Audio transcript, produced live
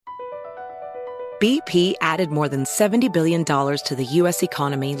BP added more than $70 billion to the U.S.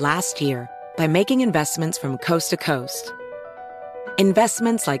 economy last year by making investments from coast to coast.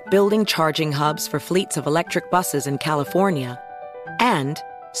 Investments like building charging hubs for fleets of electric buses in California and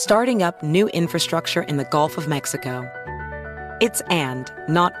starting up new infrastructure in the Gulf of Mexico. It's and,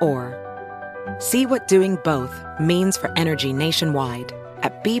 not or. See what doing both means for energy nationwide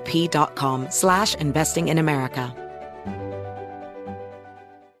at bp.com/investing in America.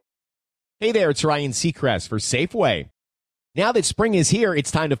 Hey there, it's Ryan Seacrest for Safeway. Now that spring is here,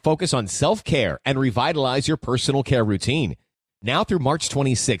 it's time to focus on self-care and revitalize your personal care routine. Now through March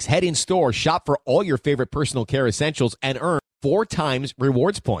 26, head in store, shop for all your favorite personal care essentials, and earn 4 times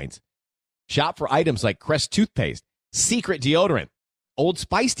rewards points. Shop for items like Crest toothpaste, Secret deodorant, Old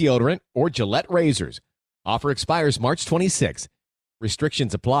Spice deodorant, or Gillette razors. Offer expires March 26.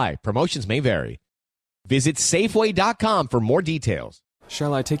 Restrictions apply. Promotions may vary. Visit Safeway.com for more details.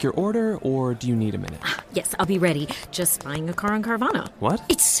 Shall I take your order, or do you need a minute? Yes, I'll be ready. Just buying a car on Carvana. What?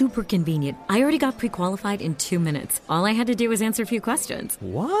 It's super convenient. I already got pre-qualified in 2 minutes. All I had to do was answer a few questions.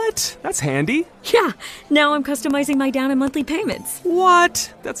 What? That's handy. Yeah, now I'm customizing my down and monthly payments.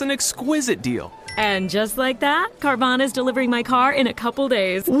 What? That's an exquisite deal. And just like that, Carvana's delivering my car in a couple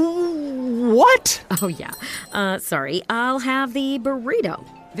days. What? Oh, yeah. Sorry, I'll have the burrito.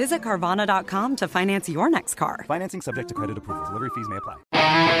 Visit Carvana.com to finance your next car. Financing subject to credit approval. Delivery fees may apply.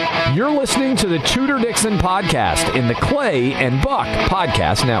 You're listening to the Tudor Dixon podcast in the Clay and Buck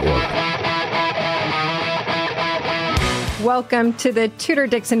Podcast Network. Welcome to the Tudor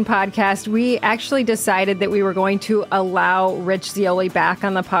Dixon podcast. We actually decided that we were going to allow Rich Zeoli back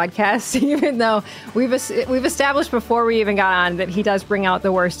on the podcast, even though we've established before we even got on that he does bring out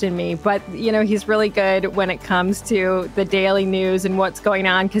the worst in me. But, you know, he's really good when it comes to the daily news and what's going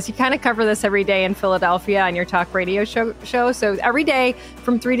on, because you kind of cover this every day in Philadelphia on your talk radio show. So every day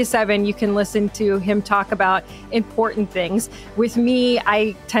from 3 to 7, you can listen to him talk about important things. With me,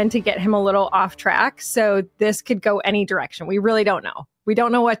 I tend to get him a little off track, so this could go any direction. We really don't know. We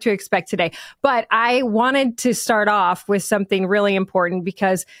don't know what to expect today. But I wanted to start off with something really important,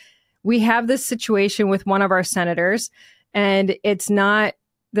 because we have this situation with one of our senators, and it's not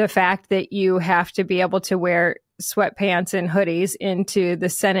the fact that you have to be able to wear sweatpants and hoodies into the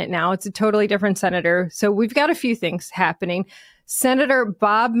Senate now. It's a totally different senator. So we've got a few things happening. Senator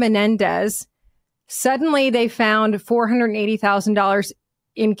Bob Menendez, suddenly they found $480,000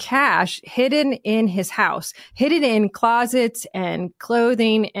 in cash hidden in his house, hidden in closets and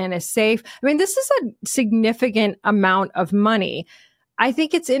clothing and a safe. I mean, this is a significant amount of money. I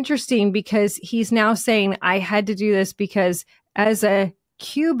think it's interesting because he's now saying, I had to do this because as a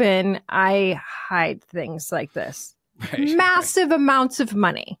Cuban, I hide things like this. Right, massive amounts of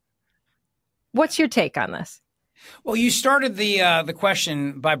money. What's your take on this? Well, you started the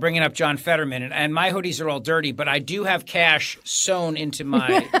question by bringing up John Fetterman, and my hoodies are all dirty, but I do have cash sewn into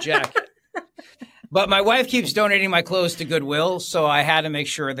my jacket. But my wife keeps donating my clothes to Goodwill, so I had to make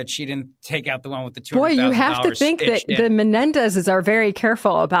sure that she didn't take out the one with the $200,000. Boy, you have to think that the Menendezes are very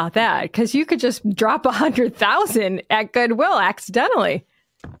careful about that, because you could just drop $100,000 at Goodwill accidentally.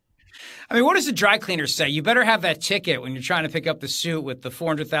 I mean, what does the dry cleaner say? You better have that ticket when you're trying to pick up the suit with the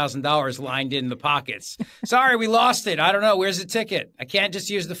 $400,000 lined in the pockets. Sorry, we lost it. I don't know. Where's the ticket? I can't just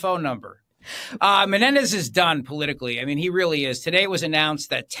use the phone number. Menendez is done politically. I mean, he really is. Today it was announced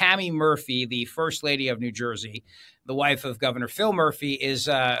that Tammy Murphy, the First Lady of New Jersey, the wife of Governor Phil Murphy, is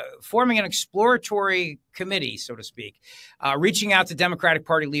forming an exploratory committee, so to speak, reaching out to Democratic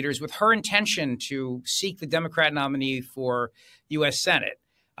Party leaders with her intention to seek the Democrat nominee for U.S. Senate.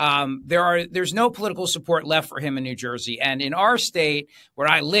 There's no political support left for him in New Jersey. And in our state where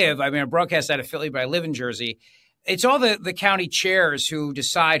I live, I mean, I broadcast out of Philly, but I live in Jersey. It's all the county chairs who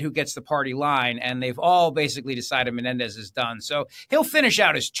decide who gets the party line. And they've all basically decided Menendez is done. So he'll finish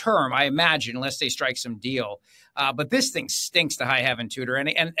out his term, I imagine, unless they strike some deal. But this thing stinks to high heaven, Tudor.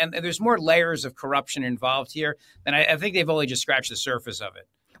 And there's more layers of corruption involved here. And I think they've only just scratched the surface of it.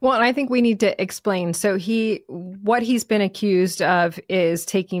 Well, and I think we need to explain. So what he's been accused of is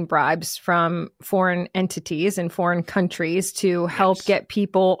taking bribes from foreign entities and foreign countries to help get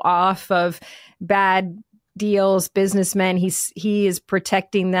people off of bad deals, businessmen. He is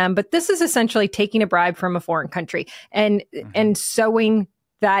protecting them. But this is essentially taking a bribe from a foreign country and sewing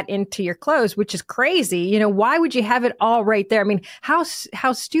that into your clothes, which is crazy. You know, why would you have it all right there? I mean, how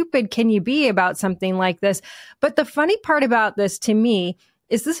stupid can you be about something like this? But the funny part about this to me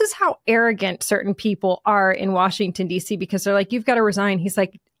is this is how arrogant certain people are in Washington, D.C., because they're like, you've got to resign. He's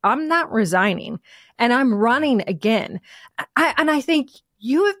like, I'm not resigning and I'm running again. And I think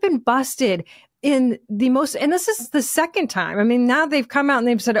you have been busted in the most, and this is the second time. I mean, now they've come out and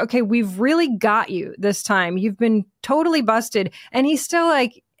they've said, okay, we've really got you this time. You've been totally busted. And he's still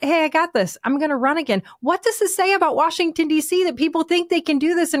like, hey, I got this. I'm going to run again. What does this say about Washington, D.C. that people think they can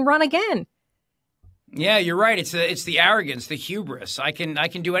do this and run again? Yeah, you're right. It's the arrogance, the hubris. I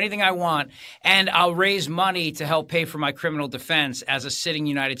can do anything I want, and I'll raise money to help pay for my criminal defense as a sitting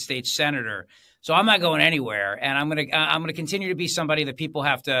United States senator. So I'm not going anywhere, and I'm gonna continue to be somebody that people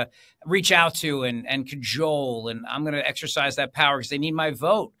have to reach out to and cajole, and I'm gonna exercise that power because they need my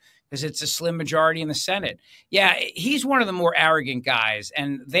vote because it's a slim majority in the Senate. Yeah, he's one of the more arrogant guys,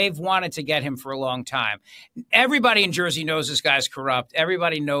 and they've wanted to get him for a long time. Everybody in Jersey knows this guy's corrupt.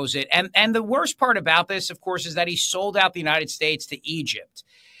 Everybody knows it, and the worst part about this, of course, is that he sold out the United States to Egypt.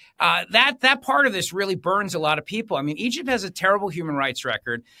 That part of this really burns a lot of people. I mean, Egypt has a terrible human rights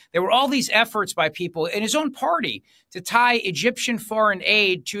record. There were all these efforts by people in his own party to tie Egyptian foreign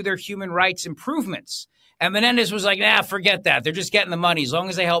aid to their human rights improvements. And Menendez was like, nah, forget that. They're just getting the money. As long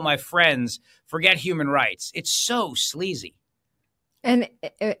as they help my friends, forget human rights. It's so sleazy. And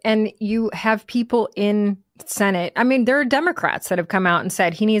you have people in Senate. I mean, there are Democrats that have come out and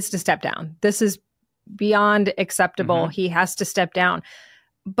said he needs to step down. This is beyond acceptable. He has to step down.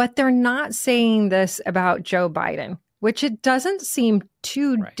 But they're not saying this about Joe Biden, which it doesn't seem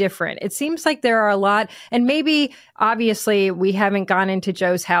too different. It seems like there are a lot, and maybe obviously we haven't gone into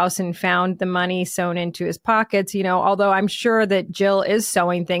Joe's house and found the money sewn into his pockets, you know, although I'm sure that Jill is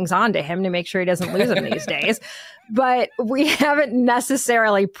sewing things onto him to make sure he doesn't lose them these days. But we haven't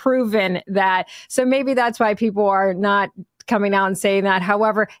necessarily proven that. So maybe that's why people are not coming out and saying that.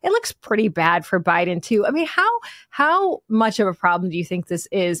 However, it looks pretty bad for Biden too. I mean, how much of a problem do you think this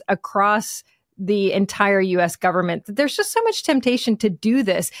is across the entire U.S. government? There's just so much temptation to do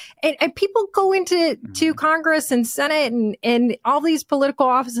this. And people go into Congress and Senate and all these political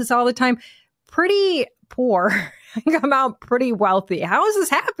offices all the time, pretty poor, come out pretty wealthy. How is this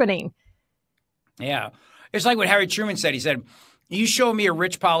happening? Yeah. It's like what Harry Truman said. He said, you show me a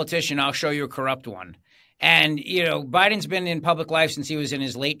rich politician, I'll show you a corrupt one. And, you know, Biden's been in public life since he was in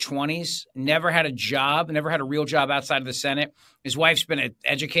his late 20s, never had a job, never had a real job outside of the Senate. His wife's been an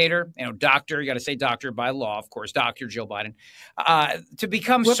educator, you know, doctor. You got to say doctor by law, of course, Dr. Jill Biden. To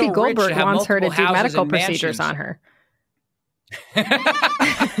become Whoopi so rich, Goldberg to have wants her to do houses medical and procedures mansions. on her.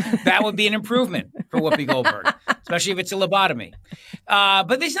 That would be an improvement for Whoopi Goldberg, especially if it's a lobotomy.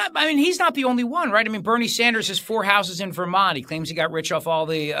 But he's not the only one, right? I mean, Bernie Sanders has 4 houses in Vermont. He claims he got rich off all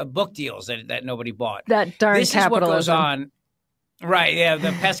the book deals that nobody bought. That darn this capitalism. Is what goes on. Right, yeah,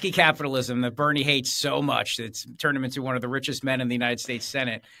 the pesky capitalism that Bernie hates so much. It's turned him into one of the richest men in the United States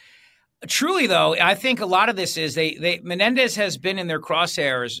Senate. Truly, though, I think a lot of this is Menendez has been in their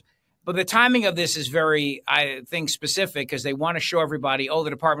crosshairs. But the timing of this is very, I think, specific because they want to show everybody, the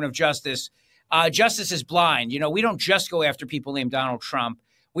Department of Justice, justice is blind. You know, we don't just go after people named Donald Trump.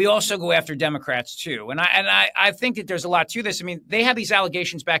 We also go after Democrats, too. And I think that there's a lot to this. I mean, they had these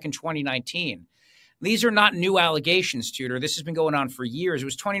allegations back in 2019. These are not new allegations, Tudor. This has been going on for years. It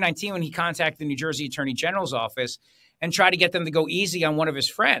was 2019 when he contacted the New Jersey Attorney General's office and tried to get them to go easy on one of his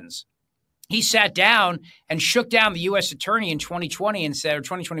friends. He sat down and shook down the U.S. attorney in 2020 and said, or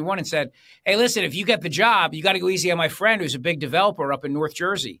 2021 and said, hey, listen, if you get the job, you got to go easy on my friend who's a big developer up in North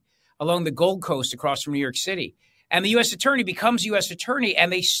Jersey along the Gold Coast across from New York City. And the U.S. attorney becomes U.S. attorney, and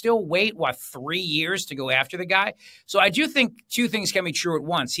they still wait, 3 years to go after the guy? So I do think 2 things can be true at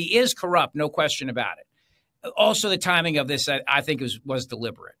once. He is corrupt, no question about it. Also, the timing of this, I think, was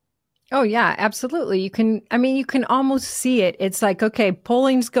deliberate. Oh, yeah, absolutely. You can almost see it. It's like, okay,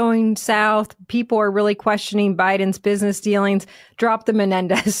 polling's going south. People are really questioning Biden's business dealings. Drop the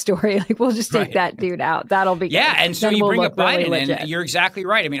Menendez story. Like, we'll just take that dude out. That'll be good. And so you bring up Biden, really and you're exactly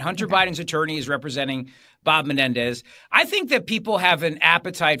right. I mean, Hunter Biden's attorney is representing Bob Menendez. I think that people have an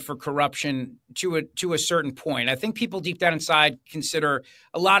appetite for corruption to a certain point. I think people deep down inside consider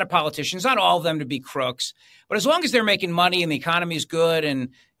a lot of politicians, not all of them, to be crooks. But as long as they're making money and the economy is good and,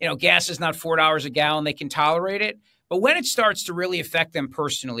 you know, gas is not $4 a gallon, they can tolerate it. But when it starts to really affect them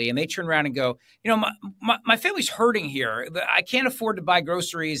personally and they turn around and go, you know, my family's hurting here. I can't afford to buy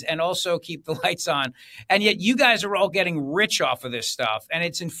groceries and also keep the lights on. And yet you guys are all getting rich off of this stuff. And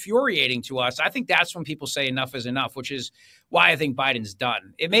it's infuriating to us. I think that's when people say enough is enough, which is why I think Biden's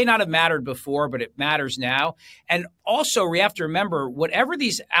done. It may not have mattered before, but it matters now. And also, we have to remember, whatever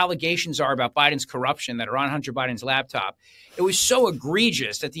these allegations are about Biden's corruption that are on Hunter Biden's laptop, it was so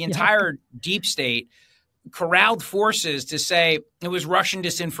egregious that the entire deep state corralled forces to say it was Russian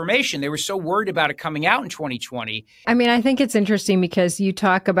disinformation. They were so worried about it coming out in 2020. I mean, I think it's interesting because you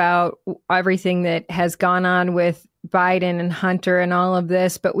talk about everything that has gone on with Biden and Hunter and all of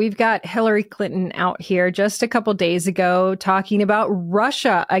this, but we've got Hillary Clinton out here just a couple days ago talking about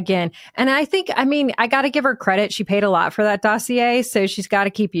Russia again. And I got to give her credit. She paid a lot for that dossier, so she's got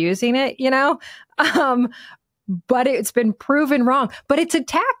to keep using it, but it's been proven wrong. But it's a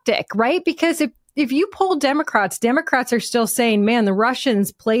tactic, right? Because if you poll Democrats are still saying, man, the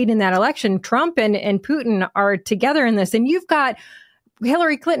Russians played in that election. Trump and Putin are together in this. And you've got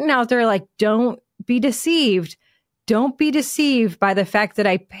Hillary Clinton out there like, don't be deceived. Don't be deceived by the fact that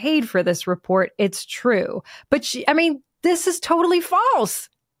I paid for this report. It's true. But this is totally false.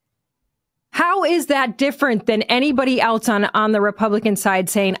 How is that different than anybody else on the Republican side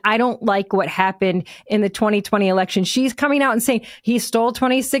saying, I don't like what happened in the 2020 election? She's coming out and saying he stole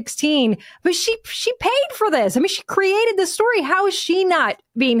 2016, but she paid for this. I mean, she created the story. How is she not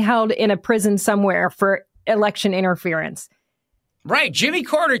being held in a prison somewhere for election interference? Right. Jimmy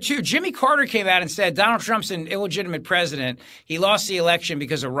Carter, too. Jimmy Carter came out and said Donald Trump's an illegitimate president. He lost the election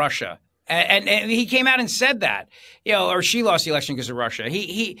because of Russia. And he came out and said that, or she lost the election because of Russia.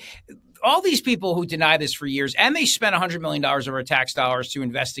 All these people who deny this for years, and they spent $100 million of our tax dollars to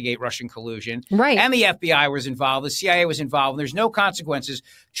investigate Russian collusion. Right. And the FBI was involved. The CIA was involved. And there's no consequences.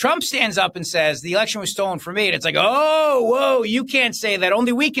 Trump stands up and says the election was stolen from me. And it's like, oh, whoa, you can't say that.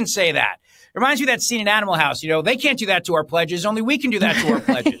 Only we can say that. It reminds me of that scene in Animal House. They can't do that to our pledges. Only we can do that to our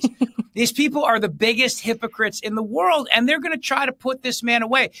pledges. These people are the biggest hypocrites in the world, and they're going to try to put this man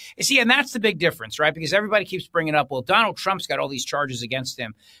away. You see, and that's the big difference, right? Because everybody keeps bringing up, well, Donald Trump's got all these charges against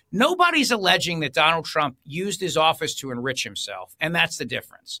him. Nobody's alleging that Donald Trump used his office to enrich himself, and that's the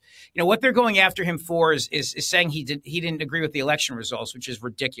difference. What they're going after him for is saying he didn't agree with the election results, which is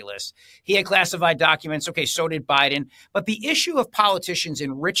ridiculous. He had classified documents. Okay, so did Biden. But the issue of politicians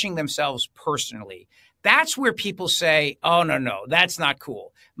enriching themselves personally, that's where people say, oh, no, that's not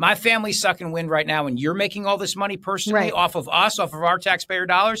cool. My family's sucking wind right now, and you're making all this money personally off of us, off of our taxpayer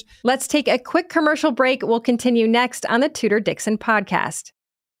dollars. Let's take a quick commercial break. We'll continue next on the Tudor Dixon podcast.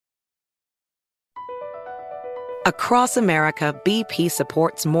 Across America, BP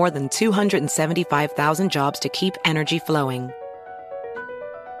supports more than 275,000 jobs to keep energy flowing.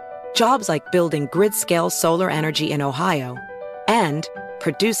 Jobs like building grid-scale solar energy in Ohio and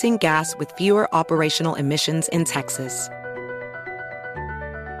producing gas with fewer operational emissions in Texas.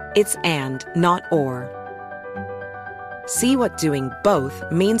 It's and, not or. See what doing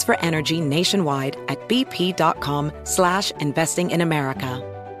both means for energy nationwide at bp.com/investing in America.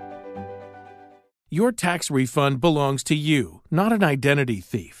 Your tax refund belongs to you, not an identity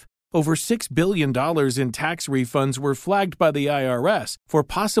thief. Over $6 billion in tax refunds were flagged by the IRS for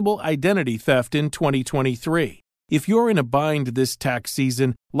possible identity theft in 2023. If you're in a bind this tax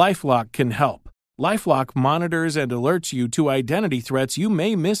season, LifeLock can help. LifeLock monitors and alerts you to identity threats you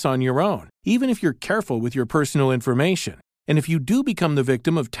may miss on your own, even if you're careful with your personal information. And if you do become the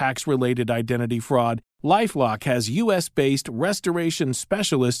victim of tax-related identity fraud, LifeLock has U.S.-based restoration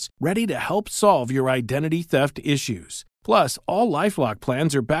specialists ready to help solve your identity theft issues. Plus, all LifeLock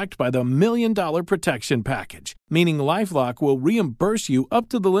plans are backed by the $1 Million Protection Package, meaning LifeLock will reimburse you up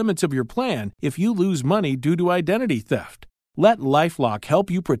to the limits of your plan if you lose money due to identity theft. Let LifeLock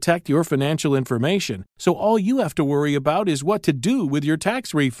help you protect your financial information, so all you have to worry about is what to do with your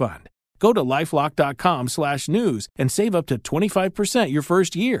tax refund. Go to LifeLock.com/news and save up to 25% your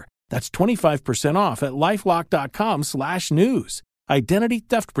first year. That's 25% off at LifeLock.com/news. Identity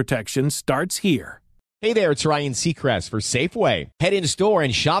theft protection starts here. Hey there, it's Ryan Seacrest for Safeway. Head in store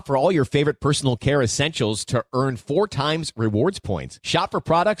and shop for all your favorite personal care essentials to earn 4 times rewards points. Shop for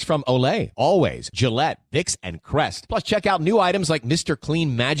products from Olay, Always, Gillette, Vicks, and Crest. Plus, check out new items like Mr.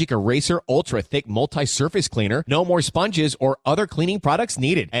 Clean Magic Eraser Ultra Thick Multi-Surface Cleaner. No more sponges or other cleaning products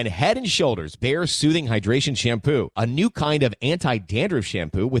needed. And Head & Shoulders Bare Soothing Hydration Shampoo, a new kind of anti-dandruff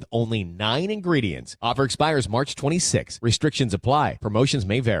shampoo with only 9 ingredients. Offer expires March 26. Restrictions apply. Promotions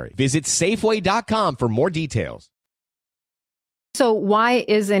may vary. Visit Safeway.com for more details. So why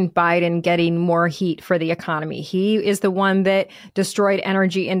isn't Biden getting more heat for the economy? He is the one that destroyed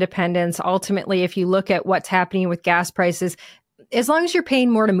energy independence. Ultimately, if you look at what's happening with gas prices, as long as you're paying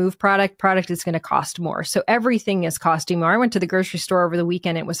more to move product is going to cost more. So everything is costing more. I went to the grocery store over the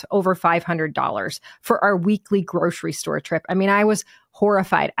weekend. It was over $500 for our weekly grocery store trip. I mean, I was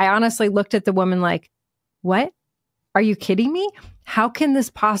horrified. I honestly looked at the woman like, what? Are you kidding me? How can this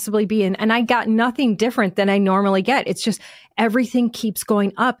possibly be? And I got nothing different than I normally get. It's just everything keeps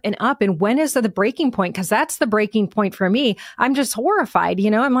going up and up. And when is the breaking point? Because that's the breaking point for me. I'm just horrified.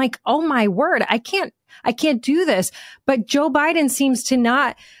 I'm like, oh my word, I can't I can't do this. But Joe Biden seems to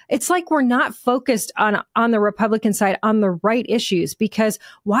not, it's like we're not focused on the Republican side, on the right issues, because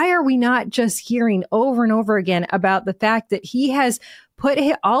why are we not just hearing over and over again about the fact that he has put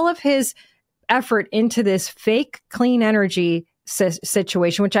all of his effort into this fake clean energy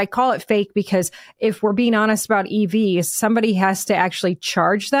situation, which I call it fake because if we're being honest about EVs, somebody has to actually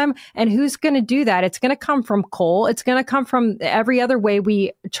charge them. And who's going to do that? It's going to come from coal. It's going to come from every other way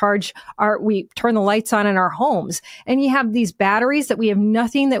we turn the lights on in our homes. And you have these batteries that we have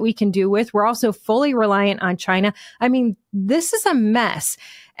nothing that we can do with. We're also fully reliant on China. I mean, this is a mess.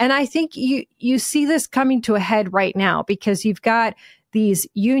 And I think you see this coming to a head right now because you've got these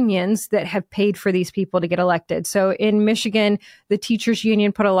unions that have paid for these people to get elected. So in Michigan, the teachers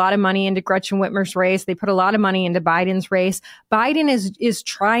union put a lot of money into Gretchen Whitmer's race. They put a lot of money into Biden's race. Biden is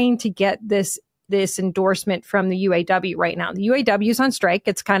trying to get this endorsement from the UAW right now. The UAW is on strike.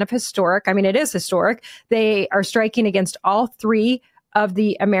 It's kind of historic. I mean, it is historic. They are striking against all three of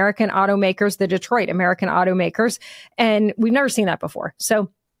the American automakers, the Detroit American automakers. And we've never seen that before. So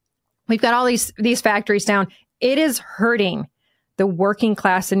we've got all these factories down. It is hurting the working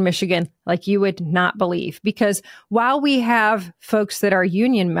class in Michigan like you would not believe. Because while we have folks that are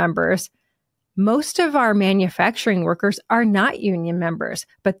union members, most of our manufacturing workers are not union members,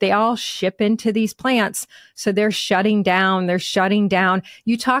 but they all ship into these plants. So they're shutting down.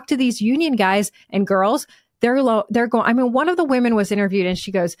 You talk to these union guys and girls, they're going, I mean, one of the women was interviewed and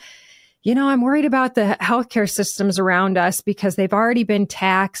she goes, you know, I'm worried about the healthcare systems around us because they've already been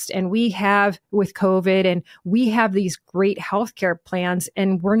taxed and we have with COVID and we have these great healthcare plans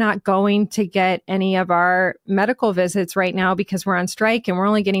and we're not going to get any of our medical visits right now because we're on strike and we're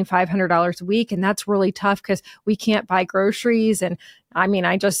only getting $500 a week. And that's really tough because we can't buy groceries. And I mean,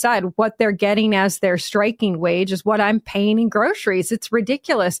 I just said what they're getting as their striking wage is what I'm paying in groceries. It's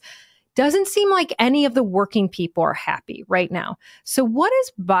ridiculous. Doesn't seem like any of the working people are happy right now. So what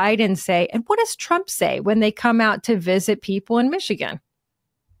does Biden say and what does Trump say when they come out to visit people in Michigan?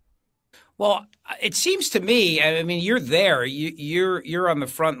 Well, it seems to me, I mean, you're there, you're on the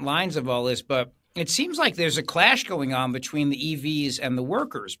front lines of all this, but it seems like there's a clash going on between the EVs and the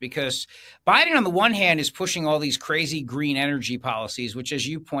workers because Biden, on the one hand, is pushing all these crazy green energy policies, which, as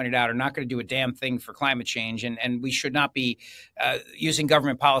you pointed out, are not going to do a damn thing for climate change. And we should not be using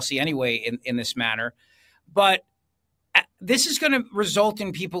government policy anyway in this manner. But this is going to result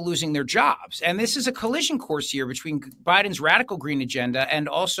in people losing their jobs. And this is a collision course here between Biden's radical green agenda and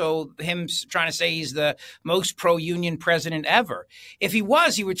also him trying to say he's the most pro-union president ever. If he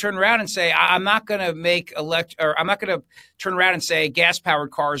was, he would turn around and say, I'm not going to turn around and say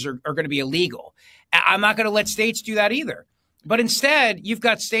gas-powered cars are going to be illegal. I'm not going to let states do that either. But instead, you've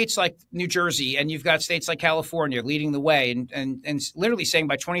got states like New Jersey and you've got states like California leading the way and literally saying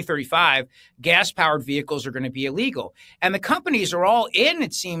by 2035, gas-powered vehicles are going to be illegal. And the companies are all in,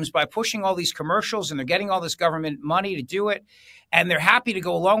 it seems, by pushing all these commercials and they're getting all this government money to do it. And they're happy to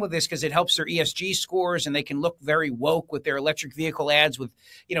go along with this because it helps their ESG scores and they can look very woke with their electric vehicle ads with,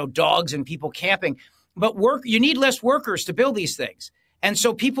 you know, dogs and people camping. But you need less workers to build these things. And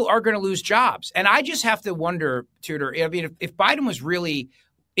so people are going to lose jobs. And I just have to wonder, Tudor, I mean, if Biden was really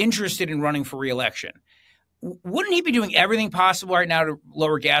interested in running for re-election, wouldn't he be doing everything possible right now to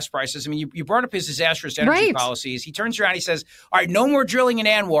lower gas prices? I mean, you brought up his disastrous energy policies. He turns around, he says, all right, no more drilling in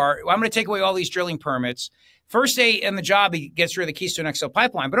Anwar. I'm going to take away all these drilling permits. First day in the job, he gets rid of the Keystone XL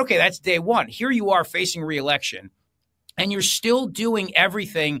pipeline. But okay, that's day one. Here you are facing re-election. And you're still doing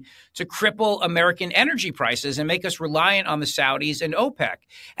everything to cripple American energy prices and make us reliant on the Saudis and OPEC.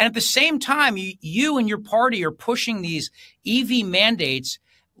 And at the same time, you and your party are pushing these EV mandates,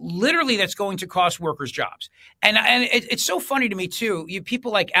 literally that's going to cost workers jobs. And it's so funny to me, too.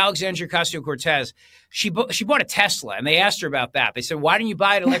 People like Alexandria Ocasio-Cortez, she bought a Tesla, and they asked her about that. They said, why didn't you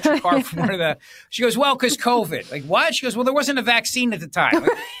buy an electric car from one of the – she goes, well, because COVID. Like, what? She goes, well, there wasn't a vaccine at the time.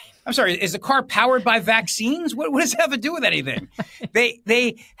 Like, I'm sorry, is the car powered by vaccines? What does it have to do with anything?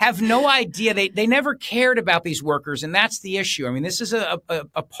 They have no idea. They never cared about these workers, and that's the issue. I mean, this is a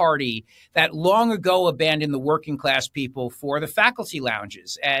party that long ago abandoned the working class people for the faculty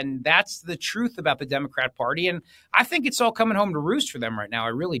lounges, and that's the truth about the Democrat Party. And I think it's all coming home to roost for them right now. I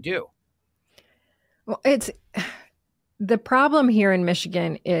really do. Well, the problem here in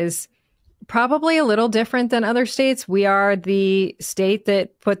Michigan is probably a little different than other states. We are the state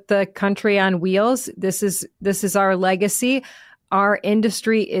that put the country on wheels. This is our legacy. Our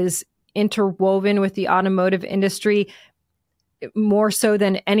industry is interwoven with the automotive industry more so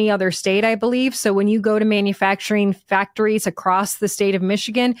than any other state, I believe. So when you go to manufacturing factories across the state of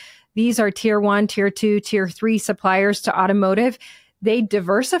Michigan, these are tier 1, tier 2, tier 3 suppliers to automotive. They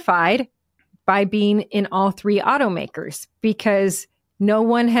diversified by being in all three automakers, because no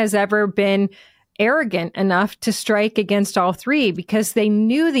one has ever been arrogant enough to strike against all three because they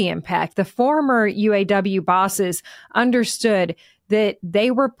knew the impact. The former UAW bosses understood that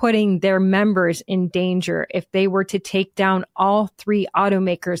they were putting their members in danger if they were to take down all three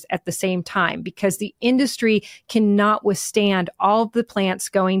automakers at the same time, because the industry cannot withstand all of the plants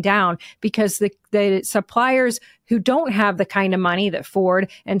going down, because the suppliers who don't have the kind of money that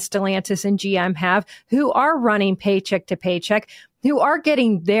Ford and Stellantis and GM have, who are running paycheck to paycheck, who are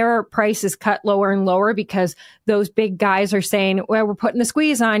getting their prices cut lower and lower because those big guys are saying, well, we're putting the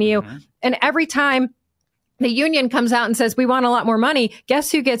squeeze on you. Mm-hmm. And every time the union comes out and says, we want a lot more money, guess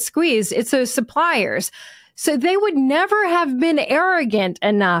who gets squeezed? It's those suppliers. So they would never have been arrogant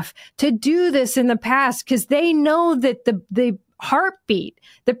enough to do this in the past, because they know that the heartbeat,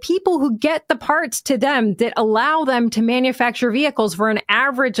 the people who get the parts to them that allow them to manufacture vehicles for an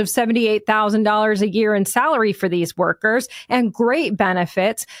average of $78,000 a year in salary for these workers and great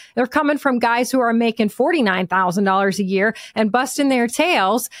benefits, they're coming from guys who are making $49,000 a year and busting their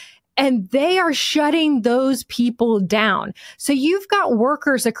tails. And they are shutting those people down. So you've got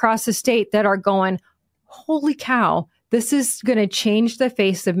workers across the state that are going, holy cow, this is going to change the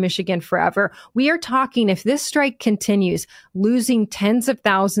face of Michigan forever. We are talking, if this strike continues, losing tens of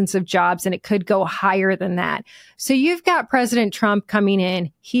thousands of jobs, and it could go higher than that. So you've got President Trump coming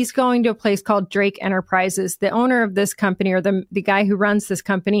in. He's going to a place called Drake Enterprises. The owner of this company, or the guy who runs this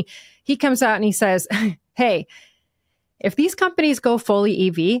company, he comes out and he says, hey, if these companies go fully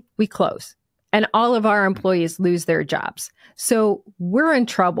EV, we close and all of our employees lose their jobs. So we're in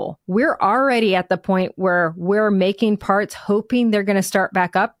trouble. We're already at the point where we're making parts, hoping they're going to start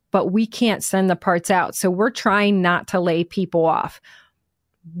back up, but we can't send the parts out. So we're trying not to lay people off.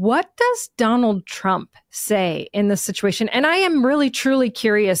 What does Donald Trump say in this situation? And I am really, truly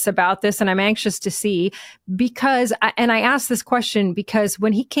curious about this, and I'm anxious to see, because, and I asked this question because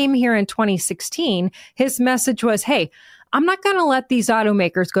when he came here in 2016, his message was, hey, I'm not going to let these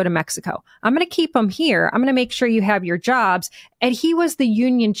automakers go to Mexico. I'm going to keep them here. I'm going to make sure you have your jobs. And he was the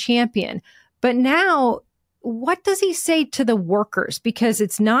union champion. But now, what does he say to the workers? Because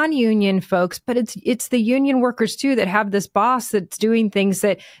it's non-union folks, but it's the union workers too that have this boss that's doing things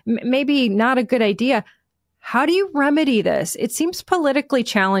that maybe not a good idea. How do you remedy this? It seems politically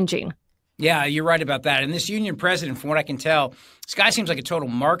challenging. Yeah, you're right about that. And this union president, from what I can tell, this guy seems like a total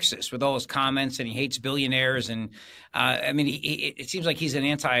Marxist with all his comments, and he hates billionaires. And it seems like he's an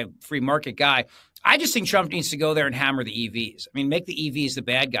anti-free market guy. I just think Trump needs to go there and hammer the EVs. I mean, make the EVs the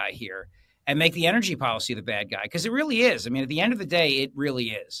bad guy here and make the energy policy the bad guy, because it really is. I mean, at the end of the day, it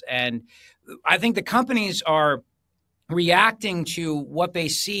really is. And I think the companies are reacting to what they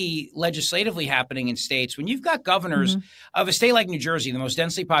see legislatively happening in states. When you've got governors of a state like New Jersey, the most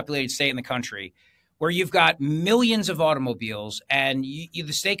densely populated state in the country, where you've got millions of automobiles, and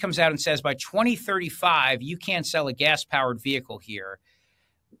the state comes out and says by 2035, you can't sell a gas-powered vehicle here.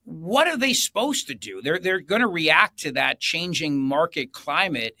 What are they supposed to do? They're going to react to that changing market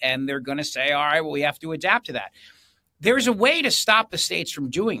climate, and they're going to say, all right, well, we have to adapt to that. There's a way to stop the states from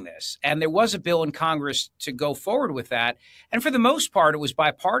doing this, and there was a bill in Congress to go forward with that. And for the most part, it was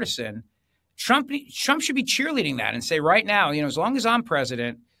bipartisan. Trump should be cheerleading that and say, right now, as long as I'm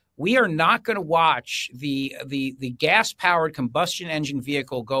president, we are not going to watch the gas-powered combustion engine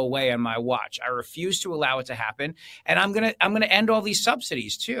vehicle go away on my watch. I refuse to allow it to happen, and I'm going to end all these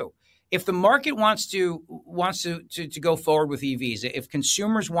subsidies too. If the market wants to go forward with EVs, if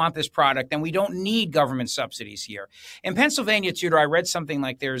consumers want this product, then we don't need government subsidies here. In Pennsylvania, Tudor, I read something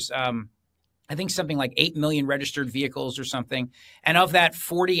like there's I think something like 8 million registered vehicles or something. And of that,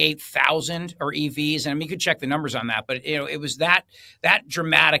 48,000 are EVs. And I mean, you could check the numbers on that, but it was that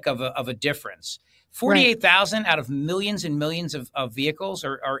dramatic of a difference. 48,000 out of millions and millions of vehicles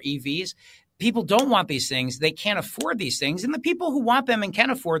are EVs. People don't want these things. They can't afford these things. And the people who want them and can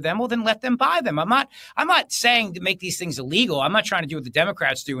afford them, well, then let them buy them. I'm not saying to make these things illegal. I'm not trying to do what the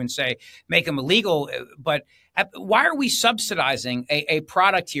Democrats do and say make them illegal. But why are we subsidizing a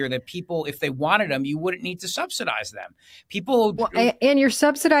product here that people, if they wanted them, you wouldn't need to subsidize them? And you're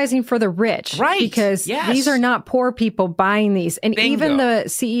subsidizing for the rich. Right. Because these are not poor people buying these. And even the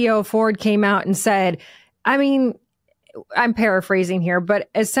CEO of Ford came out and said, I mean, I'm paraphrasing here, but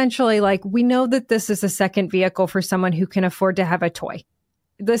essentially, like, we know that this is a second vehicle for someone who can afford to have a toy.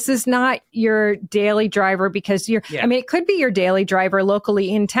 This is not your daily driver because I mean, it could be your daily driver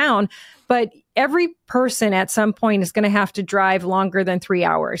locally in town, but every person at some point is going to have to drive longer than 3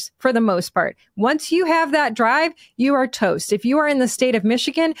 hours for the most part. Once you have that drive, you are toast. If you are in the state of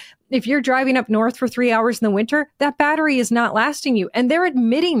Michigan, if you're driving up north for 3 hours in the winter, that battery is not lasting you. And they're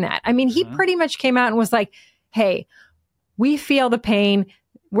admitting that. I mean, he pretty much came out and was like, hey, we feel the pain.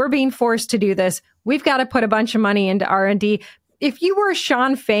 We're being forced to do this. We've got to put a bunch of money into R&D. If you were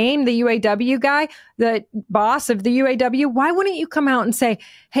Sean Fain, the UAW guy, the boss of the UAW, why wouldn't you come out and say,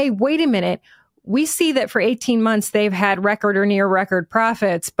 hey, wait a minute. We see that for 18 months, they've had record or near record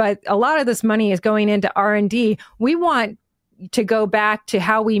profits, but a lot of this money is going into R&D. We want to go back to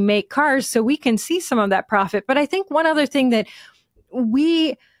how we make cars so we can see some of that profit. But I think one other thing that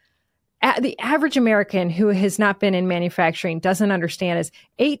the average American who has not been in manufacturing doesn't understand is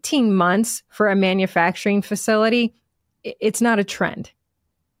 18 months for a manufacturing facility, it's not a trend.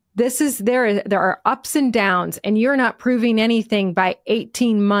 There are ups and downs, and you're not proving anything by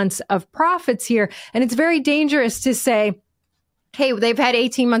 18 months of profits here. And it's very dangerous to say, hey, they've had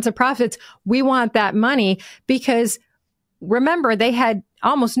 18 months of profits. We want that money, because remember, they had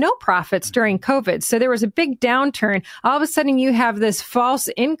almost no profits during COVID. So there was a big downturn. All of a sudden you have this false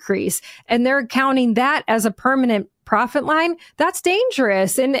increase, and they're counting that as a permanent profit line. That's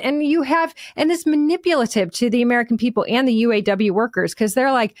dangerous. And it's manipulative to the American people and the UAW workers, because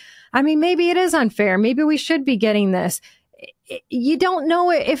they're like, I mean, maybe it is unfair. Maybe we should be getting this. You don't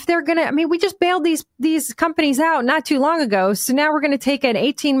know if they're going to, I mean, we just bailed these companies out not too long ago. So now we're going to take an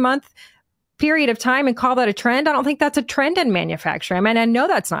 18-month period of time and call that a trend. I don't think that's a trend in manufacturing. I mean, I know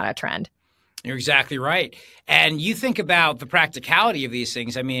that's not a trend. You're exactly right. And you think about the practicality of these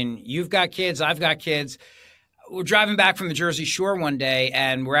things. I mean, you've got kids, I've got kids. We're driving back from the Jersey Shore one day,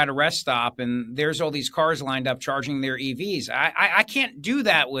 and we're at a rest stop, and there's all these cars lined up charging their EVs. I can't do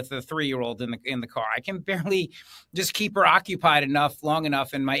that with a 3-year-old in the car. I can barely just keep her occupied long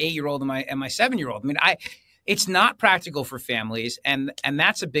enough, and my 8-year-old and my 7-year-old. I mean, it's not practical for families, and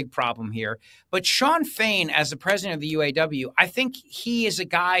that's a big problem here. But Sean Fain, as the president of the UAW, I think he is a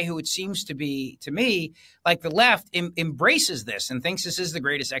guy who, it seems to be, to me, like the left, embraces this and thinks this is the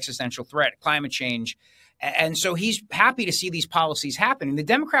greatest existential threat, climate change. And so he's happy to see these policies happen. In the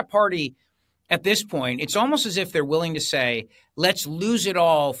Democrat Party, at this point, it's almost as if they're willing to say, let's lose it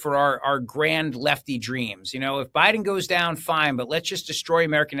all for our grand lefty dreams. You know, if Biden goes down, fine, but let's just destroy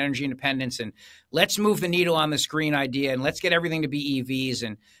American energy independence, and let's move the needle on this green idea, and let's get everything to be EVs,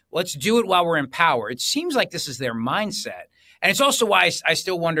 and let's do it while we're in power. It seems like this is their mindset. And it's also why I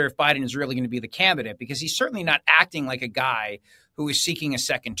still wonder if Biden is really going to be the candidate, because he's certainly not acting like a guy who is seeking a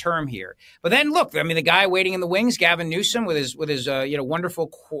second term here. But then look, I mean, the guy waiting in the wings, Gavin Newsom, with his wonderful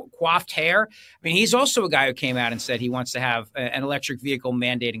coiffed hair. I mean, he's also a guy who came out and said he wants to have an electric vehicle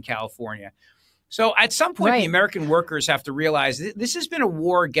mandate in California. So at some point, the American workers have to realize this has been a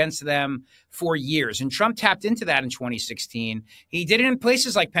war against them for years. And Trump tapped into that in 2016. He did it in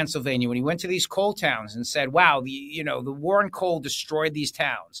places like Pennsylvania when he went to these coal towns and said, wow, the war on coal destroyed these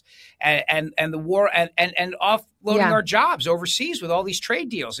towns, and the war and offloading our jobs overseas with all these trade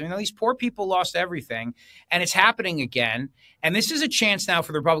deals. I mean, these poor people lost everything, and it's happening again. And this is a chance now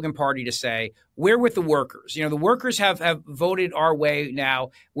for the Republican Party to say, we're with the workers. You know, the workers have voted our way now.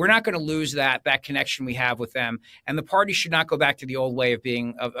 We're not going to lose that connection we have with them. And the party should not go back to the old way of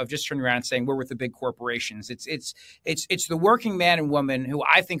being of just turning around and saying we're with the big corporations. It's the working man and woman who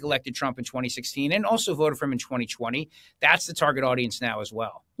I think elected Trump in 2016 and also voted for him in 2020. That's the target audience now as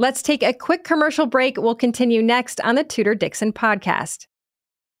well. Let's take a quick commercial break. We'll continue next on the Tudor Dixon podcast.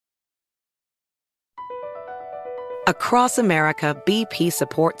 Across America, BP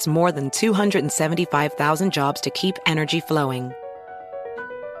supports more than 275,000 jobs to keep energy flowing.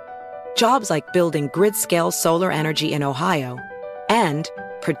 Jobs like building grid-scale solar energy in Ohio and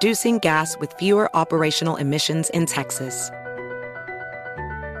producing gas with fewer operational emissions in Texas.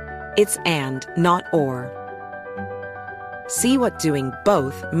 It's and, not or. See what doing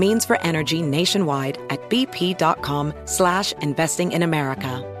both means for energy nationwide at bp.com/investing in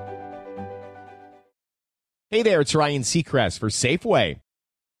America. Hey there, it's Ryan Seacrest for Safeway.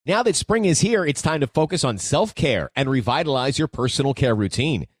 Now that spring is here, it's time to focus on self-care and revitalize your personal care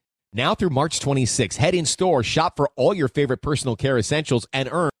routine. Now through March 26, head in store, shop for all your favorite personal care essentials, and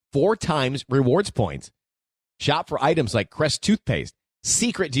earn 4 times rewards points. Shop for items like Crest toothpaste,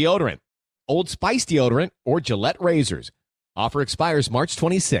 Secret deodorant, Old Spice deodorant, or Gillette razors. Offer expires March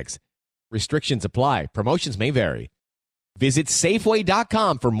 26. Restrictions apply. Promotions may vary. Visit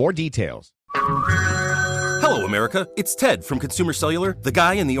Safeway.com for more details. Hello, America. It's Ted from Consumer Cellular, the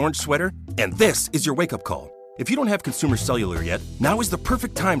guy in the orange sweater, and this is your wake-up call. If you don't have Consumer Cellular yet, now is the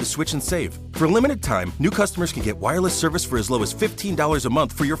perfect time to switch and save. For a limited time, new customers can get wireless service for as low as $15 a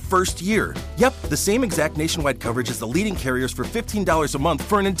month for your first year. Yep, the same exact nationwide coverage as the leading carriers for $15 a month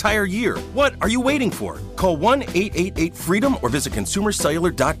for an entire year. What are you waiting for? Call 1-888-FREEDOM or visit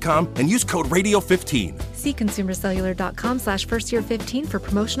consumercellular.com and use code RADIO15. See consumercellular.com/firstyear15 for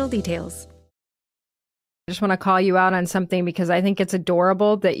promotional details. I just want to call you out on something because I think it's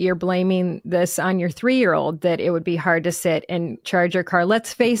adorable that you're blaming this on your 3-year-old, that it would be hard to sit and charge your car.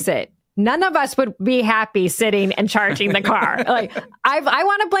 Let's face it. None of us would be happy sitting and charging the car. Like, I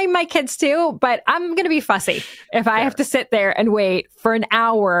want to blame my kids too, but I'm going to be fussy if I have to sit there and wait for an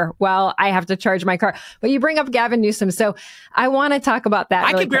hour while I have to charge my car. But you bring up Gavin Newsom, so I want to talk about that.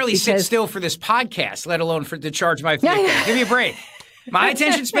 I could barely sit still for this podcast, let alone to charge my vehicle. Give me a break. My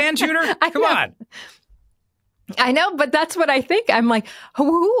attention span, Tudor? Come on. I know, but that's what I think. I'm like,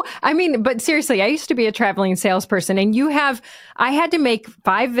 who? I mean, but seriously, I used to be a traveling salesperson, and I had to make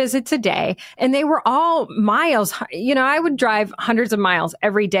 5 visits a day, and they were all miles. You know, I would drive hundreds of miles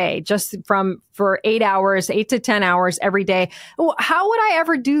every day just for 8 to 10 hours every day. How would I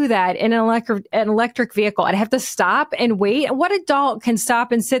ever do that in an electric vehicle? I'd have to stop and wait. What adult can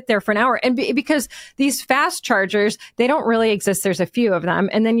stop and sit there for an hour? And because these fast chargers, they don't really exist. There's a few of them.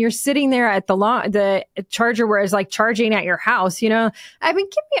 And then you're sitting there at the charger where it's like charging at your house, you know? I mean,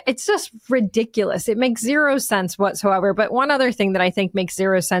 it's just ridiculous. It makes zero sense whatsoever. But one other thing that I think makes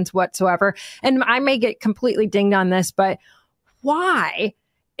zero sense whatsoever, and I may get completely dinged on this, but why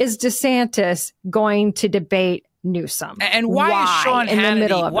is DeSantis going to debate Newsom? And why is Sean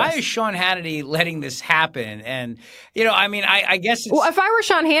Hannity letting this happen? And, you know, I mean, I guess well, if I were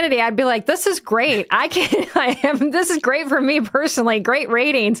Sean Hannity, I'd be like, this is great. This is great for me personally, great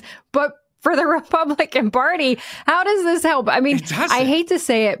ratings, but for the Republican Party, how does this help? I mean, I hate to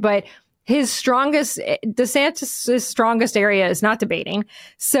say it, but DeSantis' strongest area is not debating.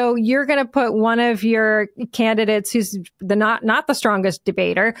 So you're going to put one of your candidates who's not the strongest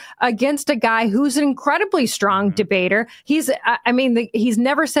debater against a guy who's an incredibly strong debater. He's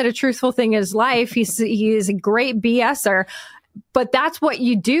never said a truthful thing in his life. He is a great BSer. But that's what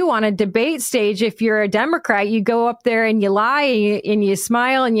you do on a debate stage. If you're a Democrat, you go up there and you lie and you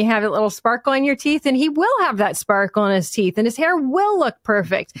smile and you have a little sparkle in your teeth, and he will have that sparkle in his teeth and his hair will look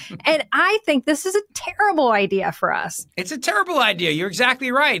perfect. And I think this is a terrible idea for us. It's a terrible idea. You're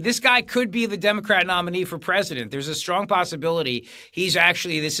exactly right. This guy could be the Democrat nominee for president. There's a strong possibility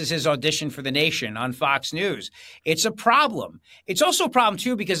this is his audition for the nation on Fox News. It's a problem. It's also a problem,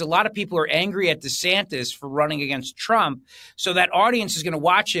 too, because a lot of people are angry at DeSantis for running against Trump. So that audience is going to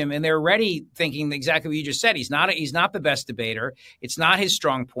watch him, and they're already thinking exactly what you just said. He's not the best debater. It's not his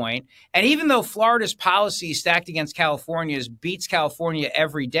strong point. And even though Florida's policy stacked against California's beats California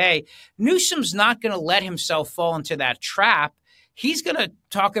every day, Newsom's not going to let himself fall into that trap. He's going to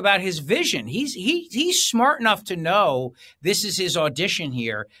talk about his vision. He's smart enough to know this is his audition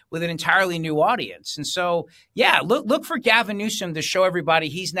here with an entirely new audience. And so, yeah, look for Gavin Newsom to show everybody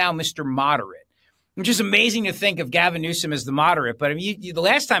he's now Mr. Moderate. Which is amazing to think of Gavin Newsom as the moderate. But I mean, the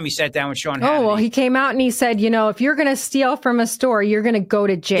last time he sat down with Sean Hannity. Oh, well, he came out and he said, you know, if you're going to steal from a store, you're going to go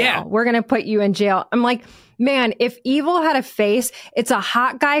to jail. Yeah. We're going to put you in jail. I'm like, man, if evil had a face, it's a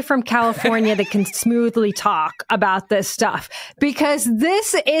hot guy from California that can smoothly talk about this stuff, because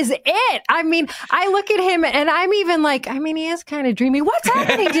this is it. I mean, I look at him and I'm even like, I mean, he is kind of dreamy. What's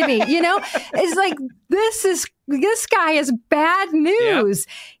happening to me? You know, it's like, this guy is bad news.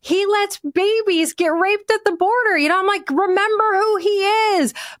 Yep. He lets babies get raped at the border. You know, I'm like, remember who he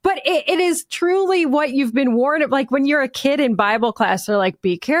is. But it is truly what you've been warned of. Like when you're a kid in Bible class, they're like,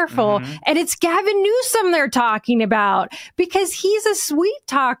 be careful. Mm-hmm. And it's Gavin Newsom they're talking about because he's a sweet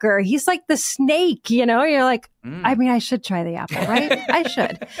talker. He's like the snake, you know, you're like, I mean, I should try the apple, right? I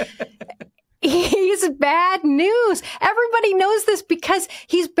should. He's bad news. Everybody knows this because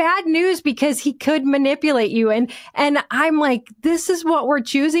he's bad news because he could manipulate you. And I'm like, this is what we're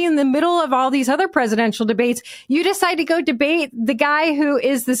choosing in the middle of all these other presidential debates. You decide to go debate the guy who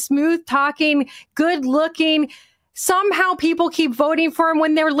is the smooth talking, good looking. Somehow people keep voting for him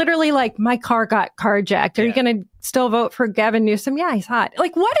when they're literally like, my car got carjacked. Are you going to still vote for Gavin Newsom? Yeah, he's hot.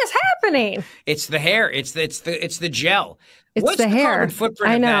 Like, what is happening? It's the hair. It's the gel. What's the hair? Carbon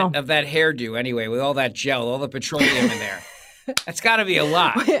footprint of that hairdo anyway, with all that gel, all the petroleum in there? That's got to be a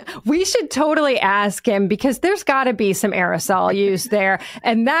lot. We should totally ask him because there's got to be some aerosol used there.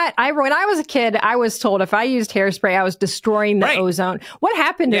 And that when I was a kid, I was told if I used hairspray, I was destroying the ozone. What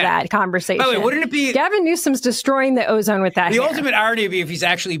happened to that conversation? By the way, wouldn't it be Gavin Newsom's destroying the ozone with that? The ultimate irony would be if he's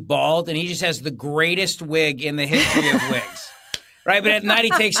actually bald and he just has the greatest wig in the history of wigs. Right, but at night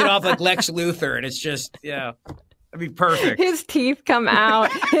he takes it off like Lex Luthor, and it's just, that'd be perfect. His teeth come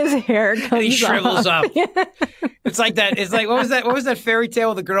out, his hair comes and he shrivels off. up. It's like that. It's like, what was that fairy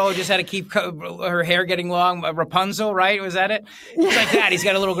tale? The girl who just had to keep her hair getting long, Rapunzel, right? Was that it? It's like that. He's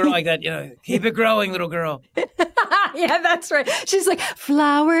got a little girl like that. Keep it growing, little girl. Yeah, that's right. She's like,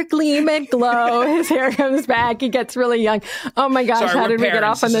 flower gleam and glow. His hair comes back. He gets really young. Oh my gosh, Sorry, how did we get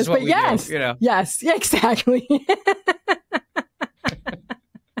parents. off on this? But Do, yes, exactly.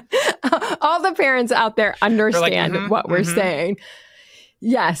 All the parents out there understand what we're saying.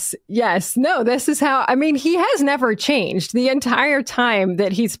 Yes. No, this is how, he has never changed. The entire time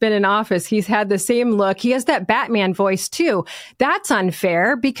that he's been in office, he's had the same look. He has that Batman voice too. That's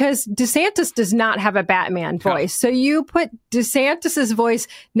unfair because DeSantis does not have a Batman voice. So you put DeSantis's voice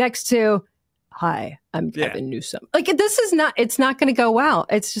next to, hi, I'm Gavin Newsom. Like, it's not going to go well.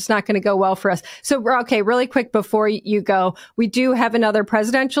 It's just not going to go well for us. So, okay, really quick before you go, we do have another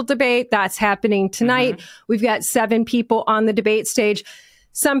presidential debate that's happening tonight. We've got 7 people on the debate stage.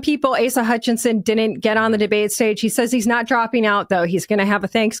 Some people, Asa Hutchinson didn't get on the debate stage. He says he's not dropping out, though. He's going to have a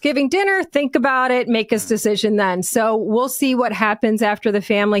Thanksgiving dinner, think about it, make his decision then. So we'll see what happens after the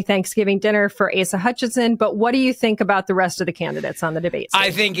family Thanksgiving dinner for Asa Hutchinson. But what do you think about the rest of the candidates on the debate stage?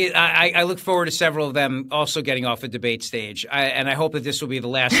 I think I look forward to several of them also getting off the debate stage. And I hope that this will be the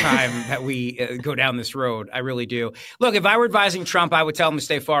last time that we go down this road. I really do. Look, if I were advising Trump, I would tell him to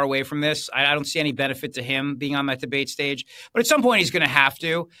stay far away from this. I don't see any benefit to him being on that debate stage. But at some point, he's going to have to.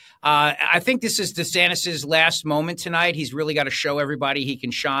 I think this is DeSantis' last moment tonight. He's really got to show everybody he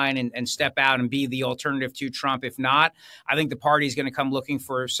can shine and step out and be the alternative to Trump. If not, I think the party is going to come looking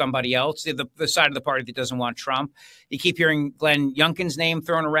for somebody else, the side of the party that doesn't want Trump. You keep hearing Glenn Youngkin's name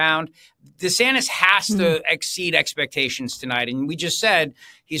thrown around. DeSantis has to exceed expectations tonight. And we just said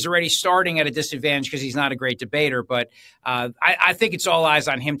he's already starting at a disadvantage because he's not a great debater. But I think it's all eyes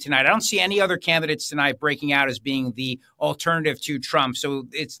on him tonight. I don't see any other candidates tonight breaking out as being the alternative to Trump. So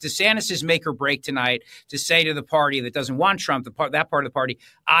it's DeSantis' make or break tonight to say to the party that doesn't want Trump, that part of the party,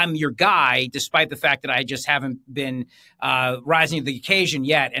 I'm your guy, despite the fact that I just haven't been rising to the occasion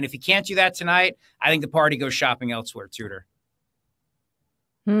yet. And if he can't do that tonight, I think the party goes shopping elsewhere, Tudor.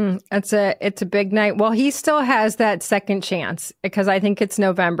 It's a big night. Well, he still has that second chance because I think it's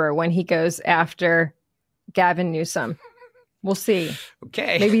November when he goes after Gavin Newsom. We'll see.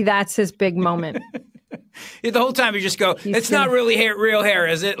 Okay. Maybe that's his big moment. The whole time you just go, it's not really real hair,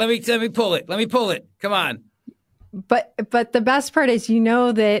 is it? Let me pull it. Let me pull it. Come on. But the best part is,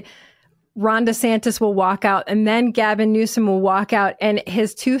 that Ron DeSantis will walk out and then Gavin Newsom will walk out and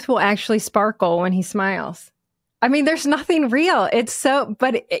his tooth will actually sparkle when he smiles. There's nothing real.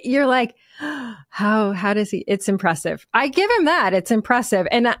 But you're like, how does he? It's impressive. I give him that. It's impressive.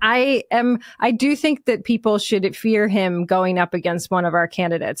 And I do think that people should fear him going up against one of our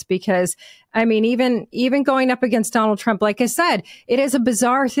candidates because, even going up against Donald Trump, like I said, it is a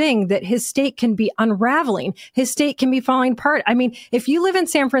bizarre thing that his state can be unraveling. His state can be falling apart. If you live in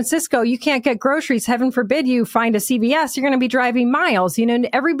San Francisco, you can't get groceries. Heaven forbid you find a CVS. You're going to be driving miles.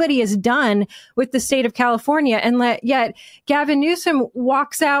 Everybody is done with the state of California. And yet Gavin Newsom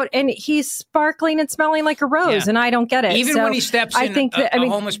walks out and he's sparkling and smelling like a rose. And I don't get it. Even when he steps in a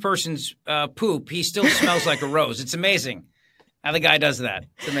homeless person's poop, he still smells like a rose. It's amazing how the guy does that.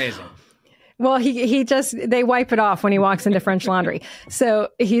 It's amazing. Well, they wipe it off when he walks into French Laundry. So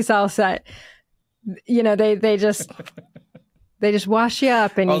he's all set. They just wash you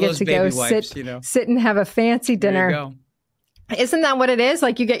up and you get to go sit and have a fancy dinner. There you go. Isn't that what it is?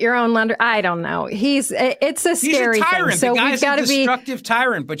 Like you get your own laundry? I don't know. It's a scary He's a tyrant. thing. So the guy's we've got to be a destructive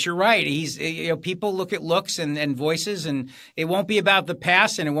tyrant, but you're right. He's, people look at looks and voices and it won't be about the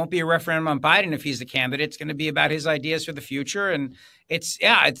past and it won't be a referendum on Biden if he's the candidate. It's going to be about his ideas for the future. And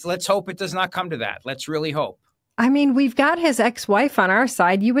let's hope it does not come to that. Let's really hope. We've got his ex-wife on our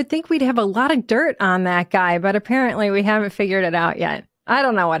side. You would think we'd have a lot of dirt on that guy, but apparently we haven't figured it out yet. I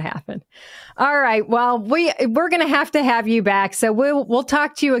don't know what happened. All right. Well, we're going to have you back. So we'll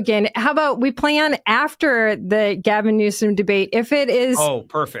talk to you again. How about we plan after the Gavin Newsom debate? If it is. Oh,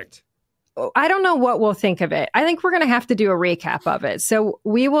 perfect. I don't know what we'll think of it. I think we're going to have to do a recap of it. So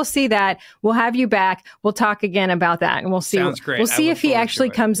we will see that. We'll have you back. We'll talk again about that and we'll see. Sounds great. We'll see if he actually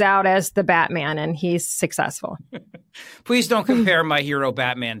comes out as the Batman and he's successful. Please don't compare my hero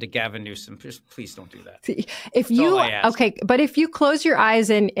Batman to Gavin Newsom. Just please don't do that. But if you close your eyes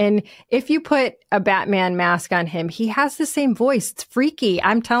and if you put a Batman mask on him, he has the same voice. It's freaky.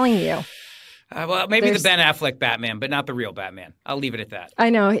 I'm telling you. Well, maybe the Ben Affleck Batman, but not the real Batman. I'll leave it at that. I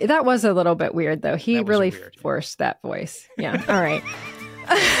know. That was a little bit weird, though. He really forced that voice. Yeah. All right.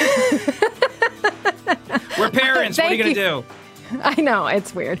 We're parents. What are you going to do? I know,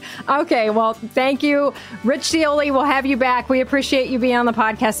 it's weird. Okay, well, thank you. Rich Zeoli, we'll have you back. We appreciate you being on the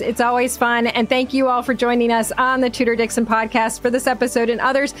podcast. It's always fun. And thank you all for joining us on the Tudor Dixon podcast. For this episode and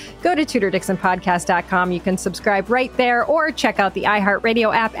others, go to TudorDixonPodcast.com. You can subscribe right there or check out the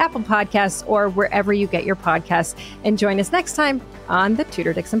iHeartRadio app, Apple Podcasts, or wherever you get your podcasts. And join us next time on the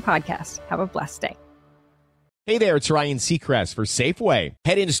Tudor Dixon podcast. Have a blessed day. Hey there, it's Ryan Seacrest for Safeway.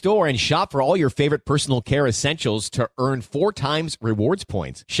 Head in store and shop for all your favorite personal care essentials to earn 4 times rewards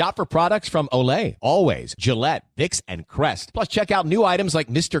points. Shop for products from Olay, Always, Gillette, Vicks, and Crest. Plus, check out new items like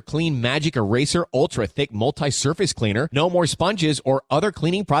Mr. Clean Magic Eraser Ultra Thick Multi-Surface Cleaner. No more sponges or other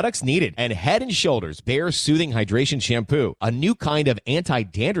cleaning products needed. And Head & Shoulders Bare Soothing Hydration Shampoo, a new kind of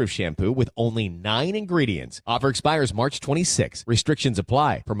anti-dandruff shampoo with only 9 ingredients. Offer expires March 26. Restrictions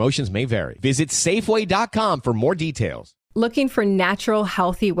apply. Promotions may vary. Visit Safeway.com for more details. Looking for natural,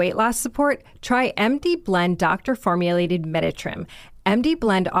 healthy weight loss support? Try MD Blend doctor-formulated Meditrim. MD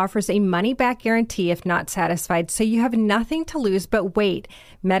Blend offers a money-back guarantee if not satisfied, so you have nothing to lose but weight.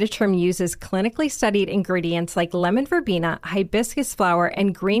 Meditrim uses clinically studied ingredients like lemon verbena, hibiscus flower,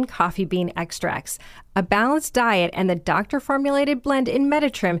 and green coffee bean extracts. A balanced diet and the doctor-formulated blend in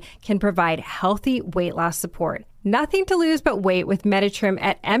Meditrim can provide healthy weight loss support. Nothing to lose but weight with Meditrim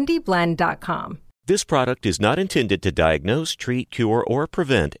at mdblend.com. This product is not intended to diagnose, treat, cure, or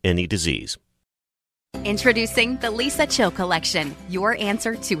prevent any disease. Introducing the Lisa Chill Collection, your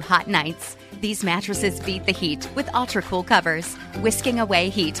answer to hot nights. These mattresses beat the heat with ultra-cool covers, whisking away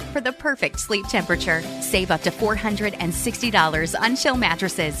heat for the perfect sleep temperature. Save up to $460 on Chill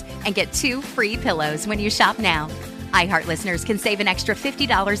mattresses and get 2 free pillows when you shop now. iHeart listeners can save an extra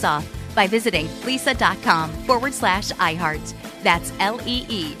 $50 off by visiting lisa.com/iHeart. That's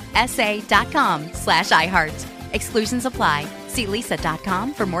LEESA.com/iHeart. Exclusions apply. See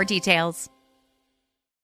lisa.com for more details.